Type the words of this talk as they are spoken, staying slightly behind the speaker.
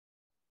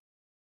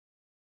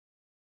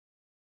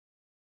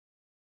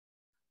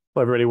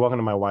Hello, everybody. Welcome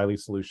to my Wiley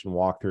solution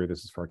walkthrough.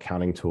 This is for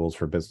accounting tools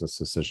for business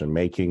decision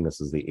making. This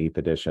is the 8th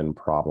edition,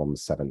 problem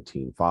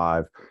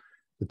 17.5.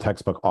 The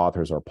textbook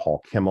authors are Paul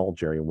Kimmel,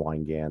 Jerry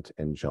Weingant,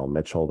 and Jill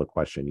Mitchell. The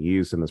question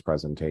used in this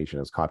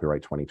presentation is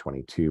copyright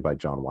 2022 by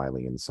John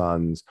Wiley and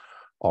Sons.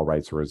 All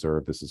rights are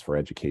reserved. This is for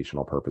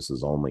educational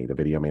purposes only. The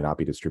video may not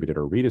be distributed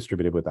or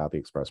redistributed without the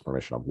express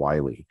permission of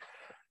Wiley.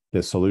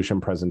 This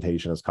solution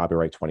presentation is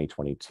copyright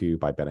 2022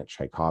 by Bennett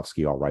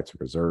Tchaikovsky. All rights are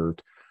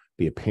reserved.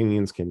 The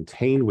opinions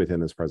contained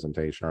within this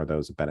presentation are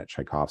those of Bennett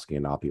Tchaikovsky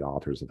and not the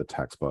authors of the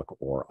textbook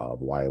or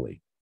of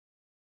Wiley.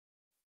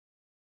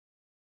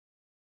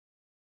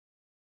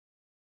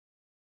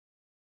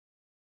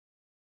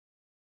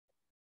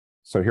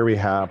 So here we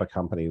have a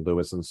company,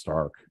 Lewis and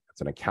Stark.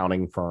 It's an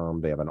accounting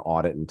firm. They have an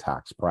audit and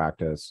tax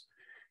practice.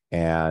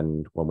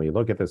 And when we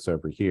look at this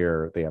over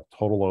here, they have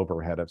total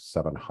overhead of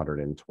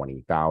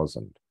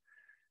 $720,000.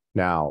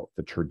 Now,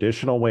 the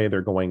traditional way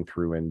they're going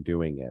through and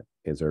doing it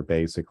is they're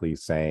basically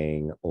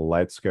saying,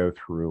 let's go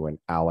through and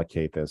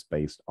allocate this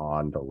based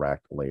on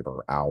direct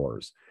labor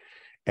hours.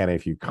 And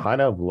if you kind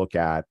of look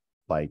at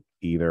like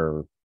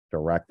either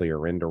directly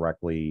or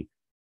indirectly,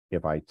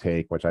 if I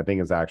take, which I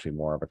think is actually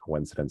more of a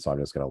coincidence, so I'm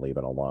just going to leave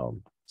it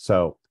alone.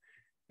 So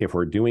if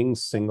we're doing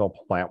single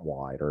plant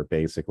wide or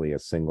basically a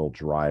single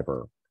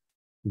driver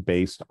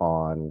based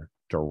on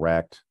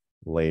direct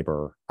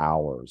labor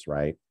hours,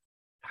 right?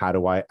 How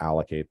do I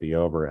allocate the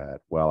overhead?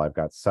 Well, I've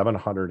got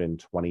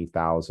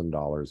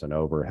 $720,000 in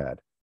overhead.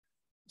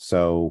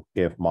 So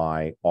if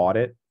my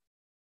audit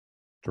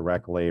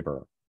direct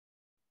labor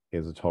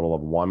is a total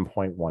of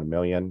 1.1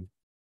 million,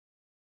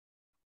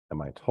 and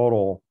my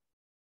total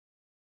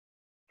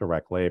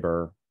direct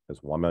labor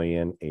is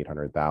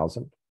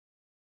 1,800,000,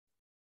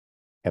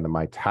 and then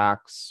my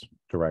tax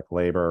direct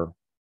labor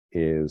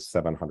is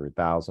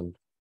 700,000,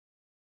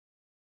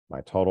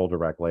 my total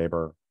direct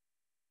labor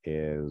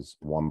is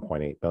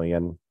 1.8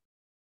 billion.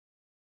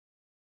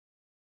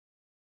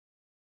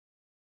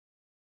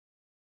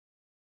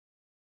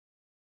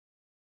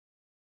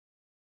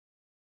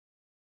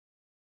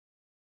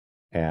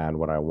 And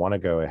what I want to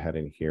go ahead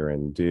and here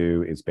and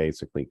do is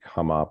basically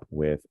come up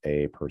with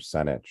a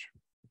percentage,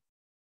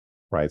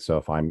 right? So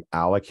if I'm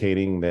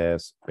allocating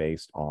this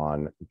based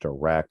on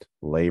direct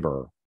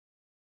labor,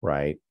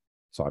 right?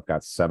 So I've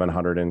got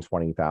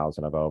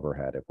 720,000 of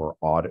overhead. If we're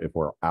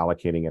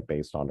allocating it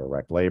based on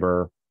direct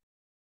labor,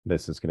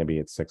 this is going to be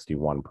at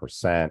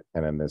 61%,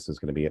 and then this is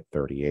going to be at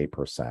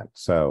 38%.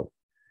 So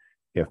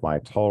if my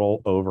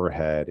total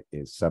overhead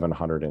is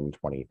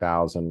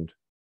 720,000,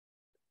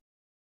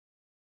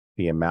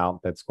 the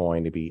amount that's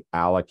going to be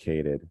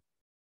allocated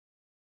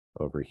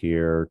over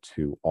here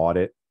to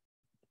audit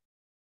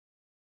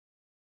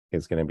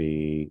is going to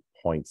be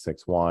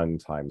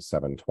 0.61 times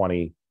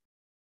 720.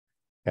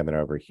 And then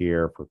over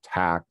here for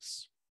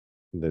tax,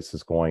 this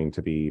is going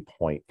to be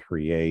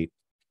 0.38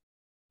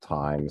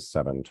 times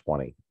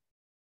 720.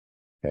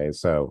 Okay,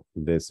 so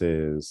this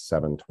is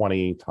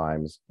 720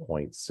 times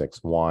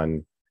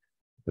 0.61.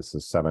 This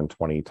is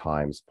 720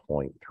 times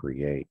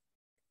 0.38.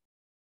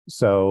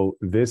 So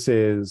this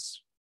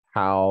is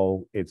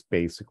how it's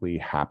basically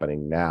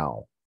happening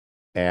now.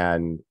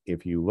 And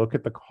if you look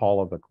at the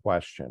call of the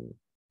question,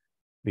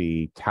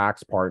 the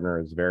tax partner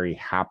is very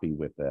happy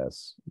with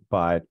this,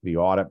 but the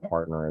audit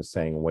partner is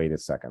saying, wait a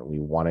second, we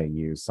want to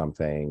use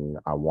something.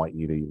 I want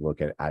you to look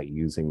at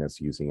using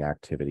this using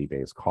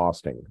activity-based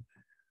costing.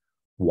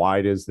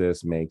 Why does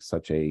this make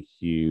such a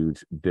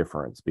huge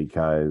difference?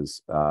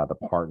 Because the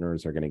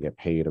partners are going to get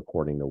paid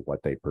according to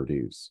what they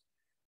produce.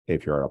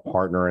 If you're a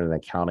partner in an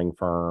accounting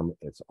firm,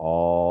 it's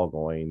all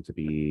going to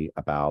be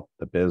about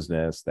the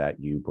business that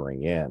you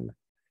bring in.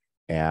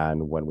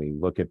 And when we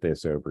look at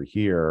this over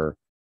here,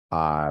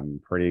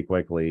 pretty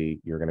quickly,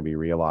 you're going to be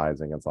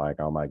realizing it's like,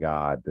 oh my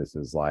God, this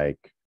is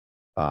like,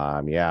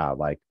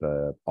 like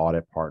the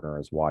audit partner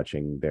is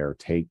watching their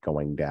take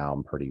going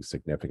down pretty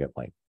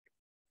significantly.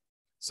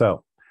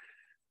 So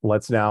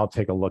let's now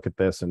take a look at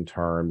this in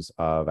terms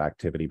of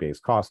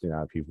activity-based costing.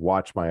 Now, if you've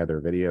watched my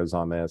other videos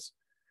on this,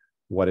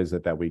 what is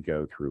it that we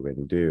go through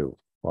and do?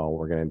 Well,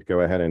 we're going to go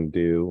ahead and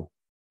do,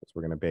 so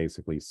we're going to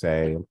basically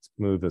say, let's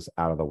move this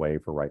out of the way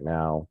for right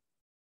now.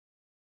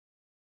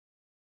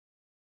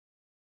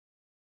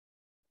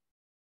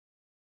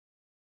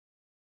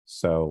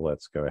 So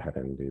let's go ahead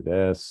and do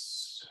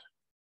this.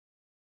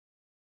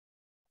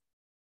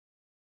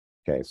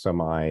 Okay, so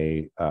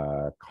my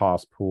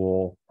cost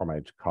pool,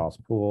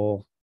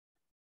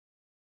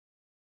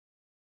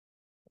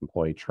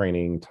 employee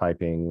training,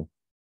 typing,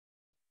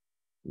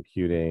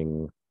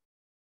 computing,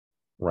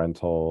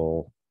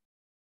 rental,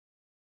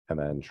 and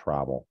then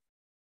travel.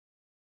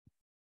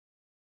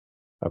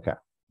 Okay.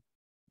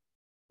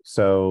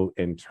 So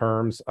in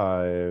terms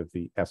of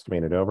the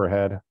estimated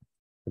overhead,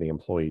 the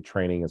employee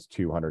training is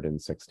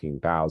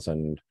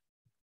 216,000,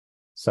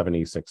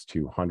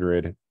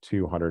 76,200,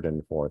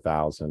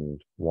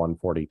 204,000,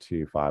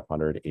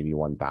 142,500,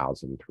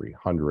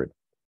 81,300.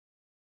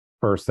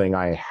 First thing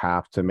I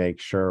have to make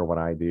sure when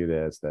I do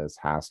this, this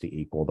has to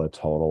equal the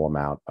total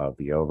amount of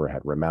the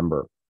overhead.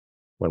 Remember,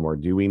 when we're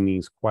doing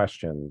these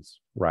questions,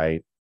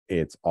 right,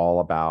 it's all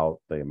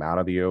about the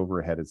amount of the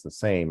overhead is the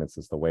same. It's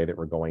just the way that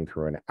we're going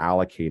through and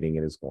allocating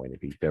it is going to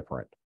be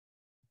different.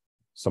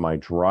 So my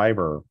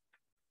driver,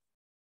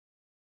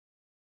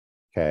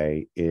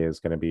 okay,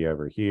 is going to be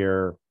over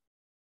here,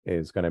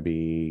 is going to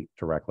be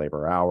direct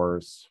labor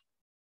hours.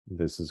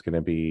 This is going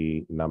to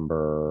be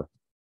number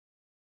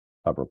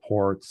of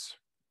reports,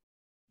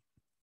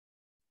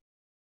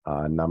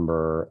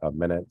 number of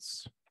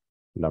minutes,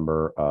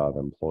 number of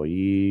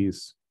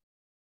employees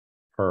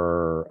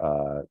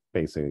per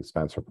basic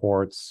expense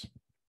reports.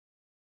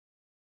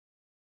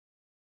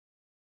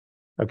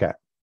 Okay,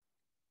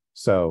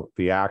 so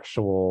the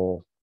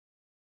actual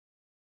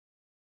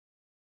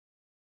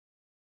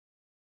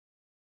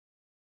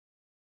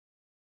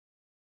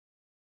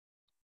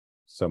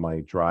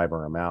my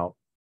driver amount,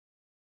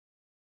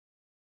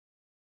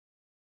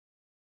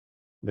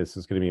 this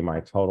is going to be my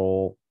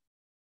total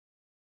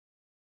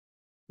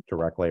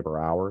direct labor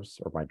hours,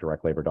 or my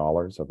direct labor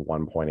dollars, of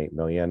 1.8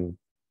 million.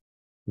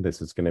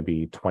 This is going to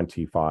be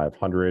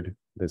 2,500.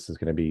 This is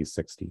going to be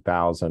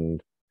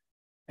 60,000.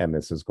 And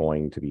this is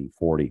going to be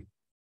 40.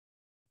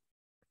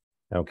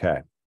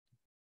 Okay.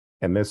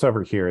 And this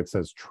over here, it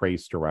says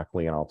trace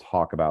directly, and I'll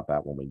talk about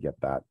that when we get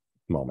that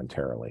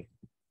momentarily.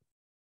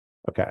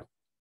 Okay.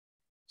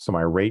 So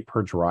my rate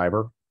per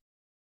driver,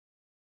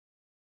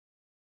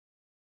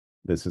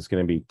 this is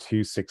going to be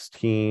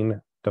 216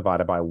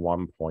 divided by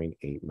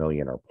 1.8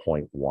 million, or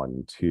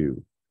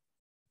 0.12.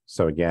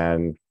 So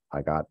again,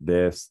 I got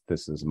this.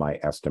 This is my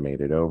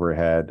estimated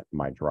overhead,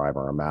 my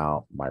driver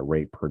amount. My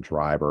rate per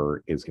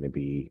driver is going to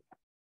be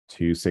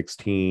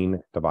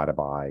 216 divided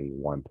by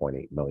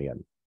 1.8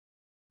 million.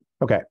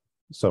 Okay,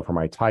 so for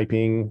my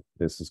typing,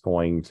 this is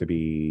going to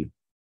be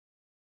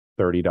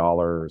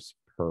 $30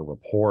 per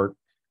report,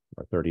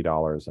 or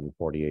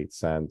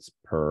 $30.48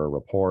 per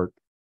report.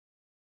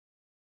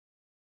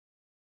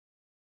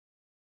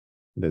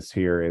 This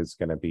here is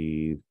going to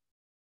be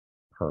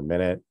per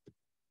minute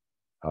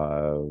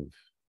of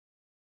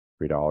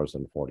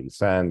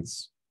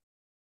 $3.40.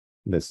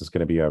 This is going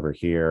to be over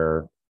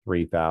here,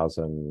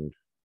 3,000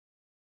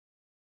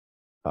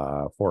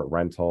 for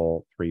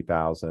rental,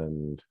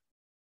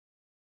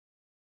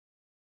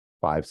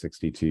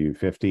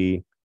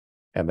 3,562.50.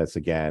 And this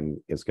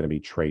again is going to be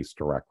traced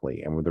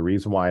directly. And the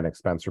reason why an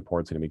expense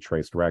report is going to be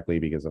traced directly,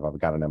 because if I've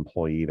got an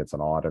employee that's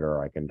an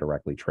auditor, I can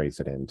directly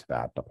trace it into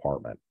that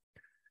department.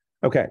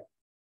 Okay,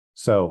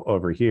 so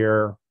over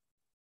here,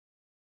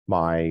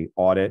 my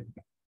audit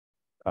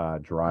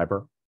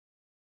driver,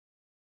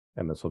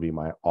 and this will be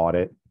my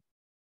audit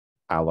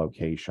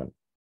allocation.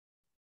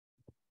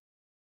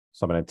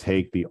 So I'm going to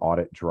take the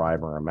audit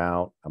driver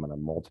amount, I'm going to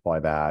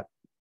multiply that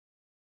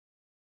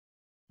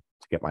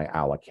to get my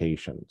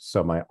allocation.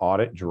 So my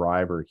audit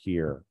driver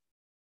here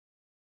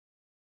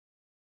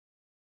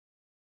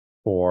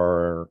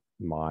for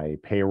my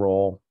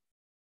payroll,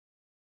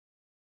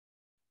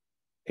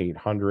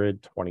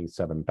 800,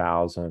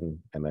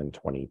 27,000, and then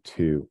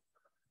 22.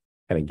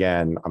 And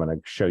again, I'm going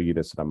to show you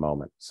this in a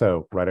moment.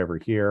 So right over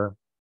here,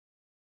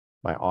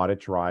 my audit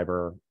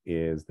driver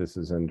is, this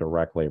is in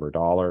direct labor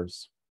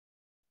dollars.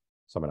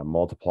 So I'm going to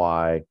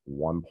multiply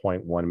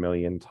 1.1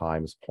 million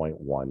times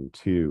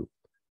 0.12.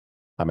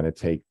 I'm going to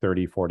take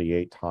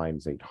 3048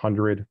 times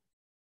 800,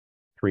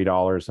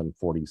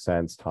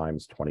 $3.40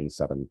 times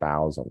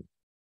 27,000,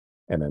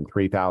 and then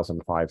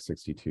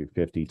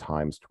 3,562.50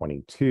 times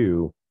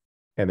 22.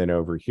 And then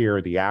over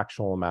here, the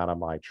actual amount of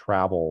my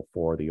travel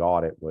for the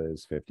audit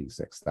was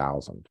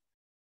 56,000.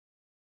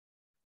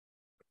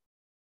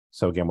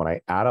 So again, when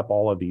I add up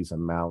all of these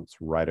amounts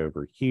right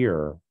over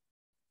here,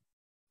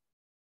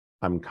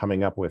 I'm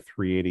coming up with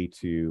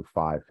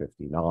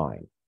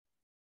 382,559.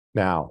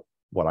 Now,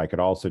 what I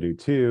could also do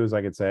too is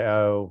I could say,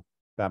 oh,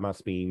 that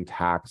must mean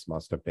tax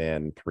must have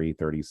been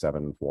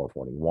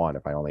 337,441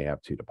 if I only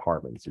have two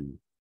departments. You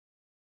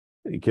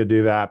could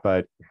do that,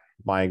 but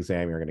my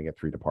exam, you're going to get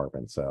three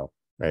departments. So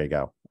there you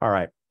go. All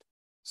right.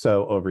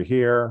 So over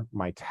here,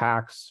 my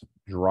tax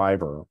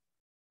driver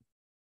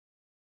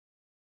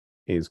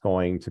is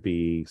going to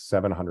be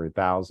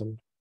 700,000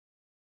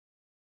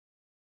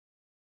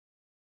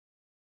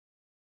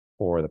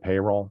 for the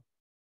payroll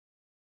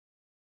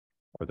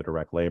or the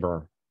direct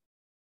labor,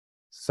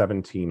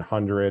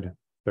 1,700,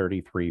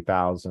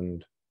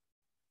 33,000,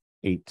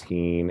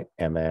 18,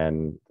 and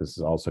then this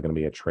is also going to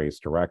be a trace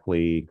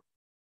directly.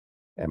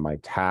 And my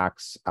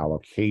tax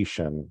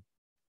allocation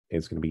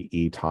is going to be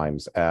E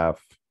times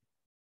F,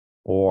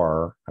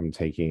 or I'm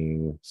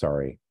taking,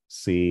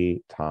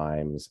 C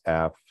times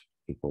F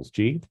equals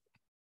G.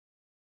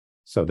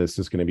 So this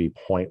is going to be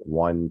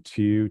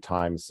 0.12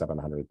 times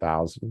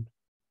 700,000.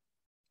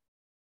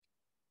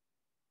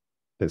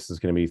 This is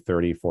going to be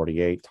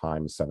 3048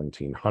 times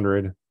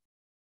 1,700.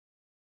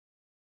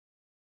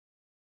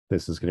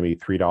 This is going to be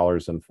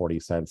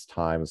 $3.40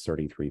 times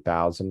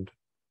 33,000.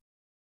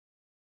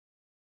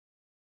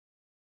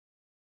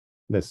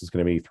 This is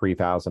going to be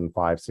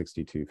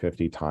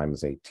 3,562.50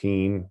 times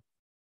 18.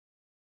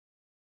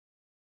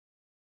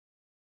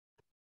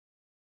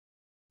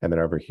 And then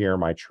over here,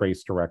 my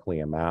trace directly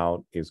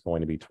amount is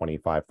going to be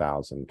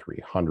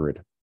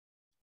 25,300.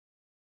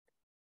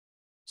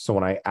 So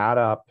when I add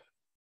up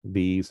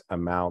these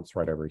amounts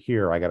right over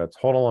here, I got a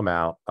total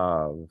amount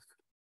of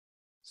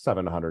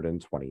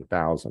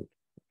 720,000.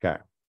 Okay.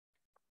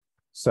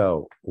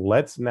 So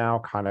let's now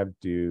kind of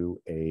do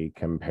a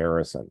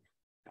comparison.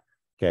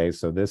 Okay,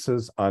 so this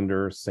is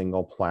under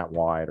single plant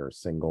wide or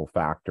single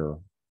factor.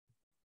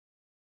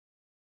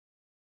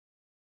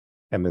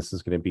 And this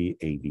is going to be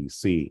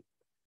ABC.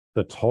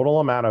 The total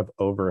amount of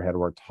overhead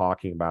we're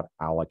talking about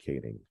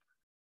allocating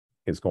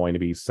is going to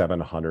be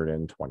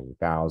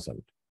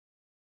 720,000.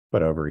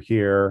 But over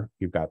here,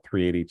 you've got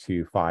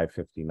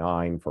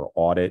 382,559 for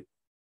audit.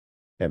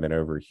 And then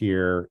over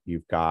here,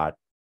 you've got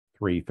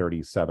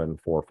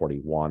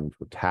 337,441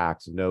 for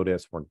tax.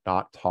 Notice we're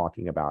not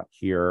talking about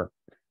here.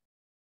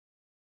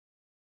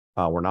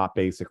 We're not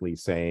basically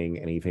saying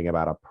anything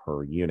about a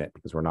per unit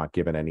because we're not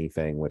given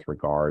anything with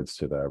regards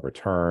to the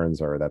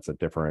returns, or that's a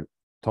different,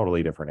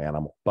 totally different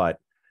animal. But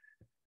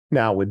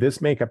now, would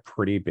this make a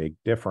pretty big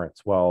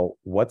difference? Well,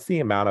 what's the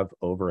amount of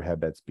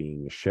overhead that's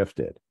being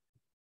shifted?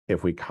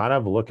 If we kind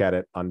of look at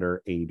it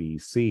under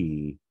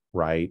ABC,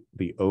 right,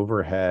 the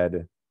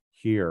overhead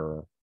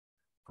here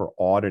for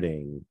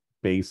auditing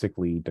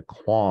basically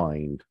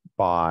declined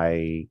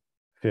by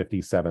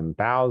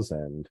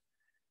 57,000.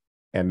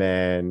 And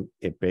then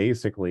it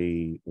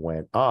basically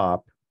went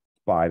up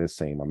by the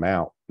same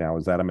amount. Now,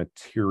 is that a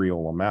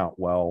material amount?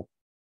 Well,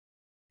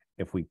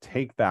 if we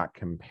take that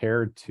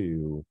compared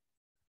to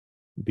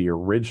the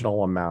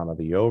original amount of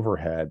the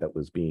overhead that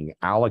was being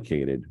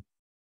allocated,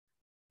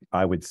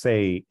 I would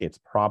say it's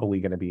probably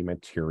going to be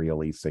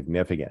materially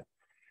significant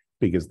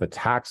because the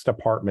tax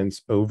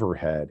department's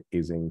overhead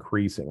is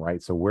increasing,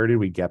 right? So where did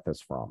we get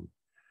this from?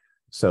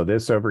 So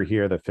this over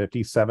here, the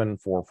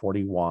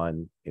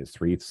 57,441 is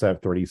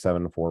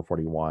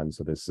 337,441.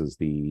 So this is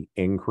the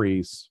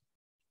increase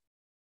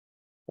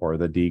or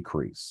the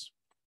decrease.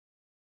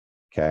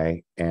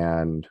 Okay,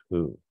 and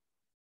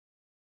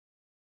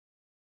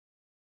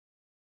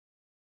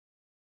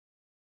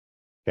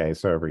okay,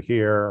 so over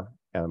here,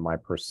 and my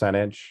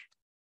percentage,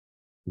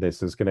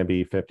 this is going to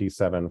be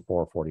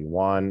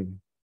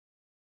 57,441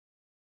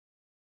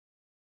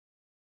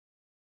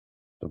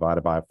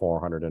 divided by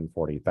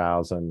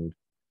 440,000.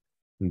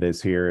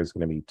 This here is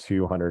going to be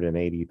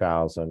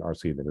 280,000, or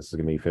excuse me, this is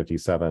going to be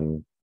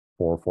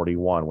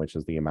 57,441, which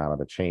is the amount of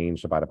the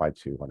change divided by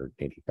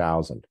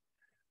 280,000.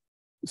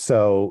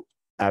 So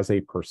as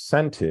a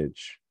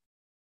percentage,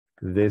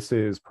 this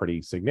is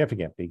pretty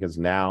significant because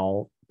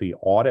now the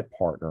audit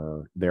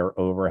partner, their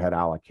overhead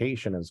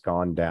allocation has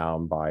gone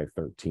down by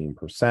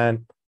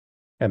 13%.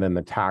 And then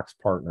the tax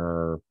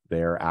partner,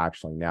 they're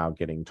actually now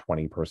getting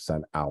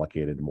 20%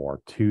 allocated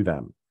more to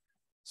them.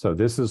 So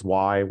this is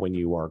why when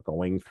you are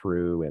going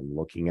through and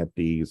looking at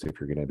these, if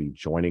you're going to be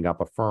joining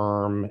up a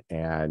firm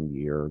and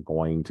you're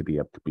going to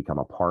become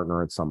a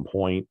partner at some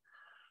point,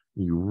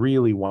 you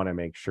really want to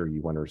make sure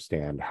you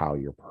understand how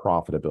your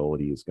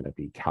profitability is going to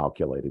be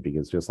calculated,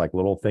 because just like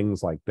little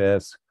things like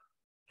this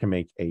can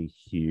make a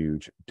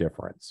huge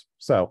difference.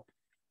 So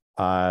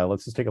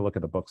let's just take a look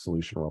at the book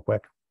solution real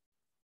quick.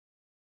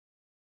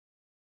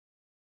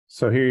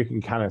 So here you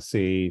can kind of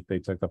see they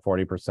took the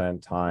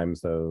 40%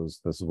 times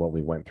those. This is what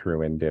we went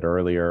through and did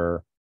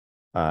earlier.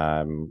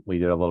 We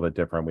did a little bit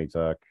different.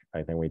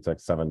 I think we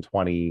took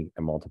 720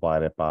 and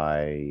multiplied it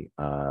by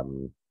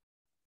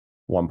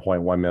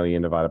 1.1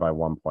 million divided by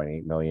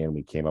 1.8 million.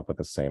 We came up with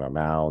the same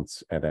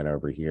amounts. And then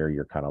over here,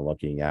 you're kind of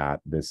looking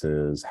at, this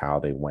is how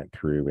they went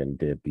through and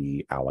did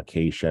the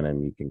allocation.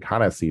 And you can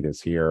kind of see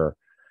this here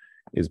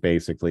is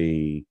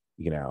basically,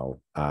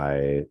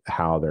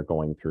 how they're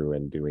going through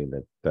and doing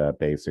the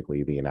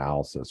basically the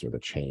analysis or the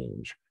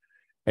change.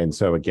 And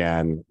so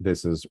again,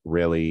 this is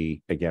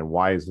really, again,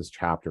 why is this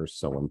chapter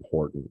so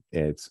important?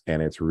 It's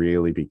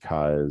really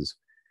because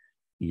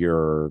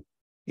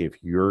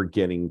if you're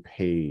getting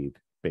paid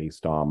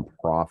based on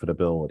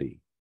profitability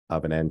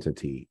of an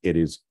entity, it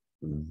is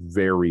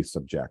very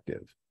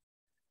subjective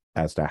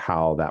as to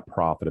how that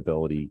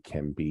profitability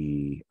can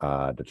be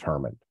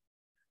determined.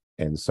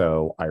 And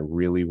so I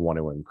really want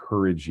to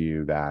encourage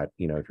you that,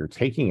 if you're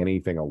taking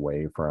anything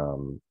away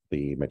from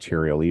the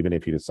material, even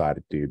if you decide,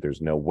 dude,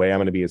 there's no way I'm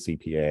going to be a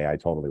CPA, I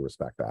totally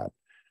respect that.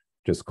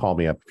 Just call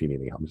me up if you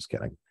need me. I'm just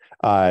kidding.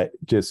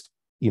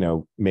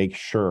 Make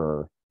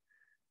sure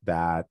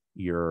that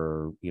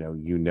you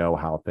know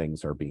how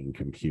things are being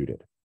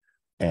computed.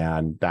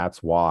 And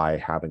that's why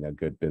having a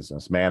good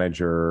business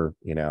manager,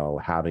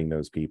 having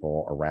those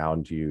people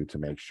around you to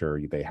make sure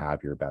they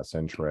have your best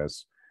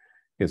interests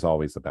is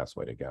always the best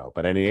way to go.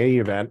 But in any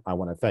event, I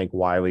want to thank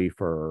Wiley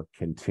for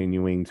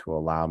continuing to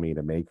allow me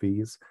to make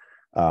these.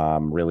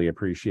 Really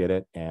appreciate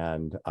it.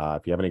 And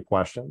if you have any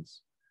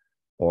questions,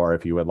 or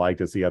if you would like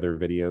to see other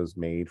videos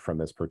made from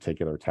this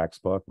particular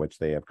textbook, which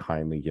they have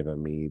kindly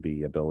given me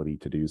the ability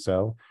to do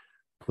so,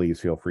 please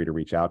feel free to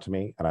reach out to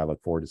me. And I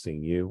look forward to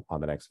seeing you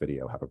on the next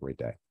video. Have a great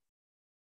day.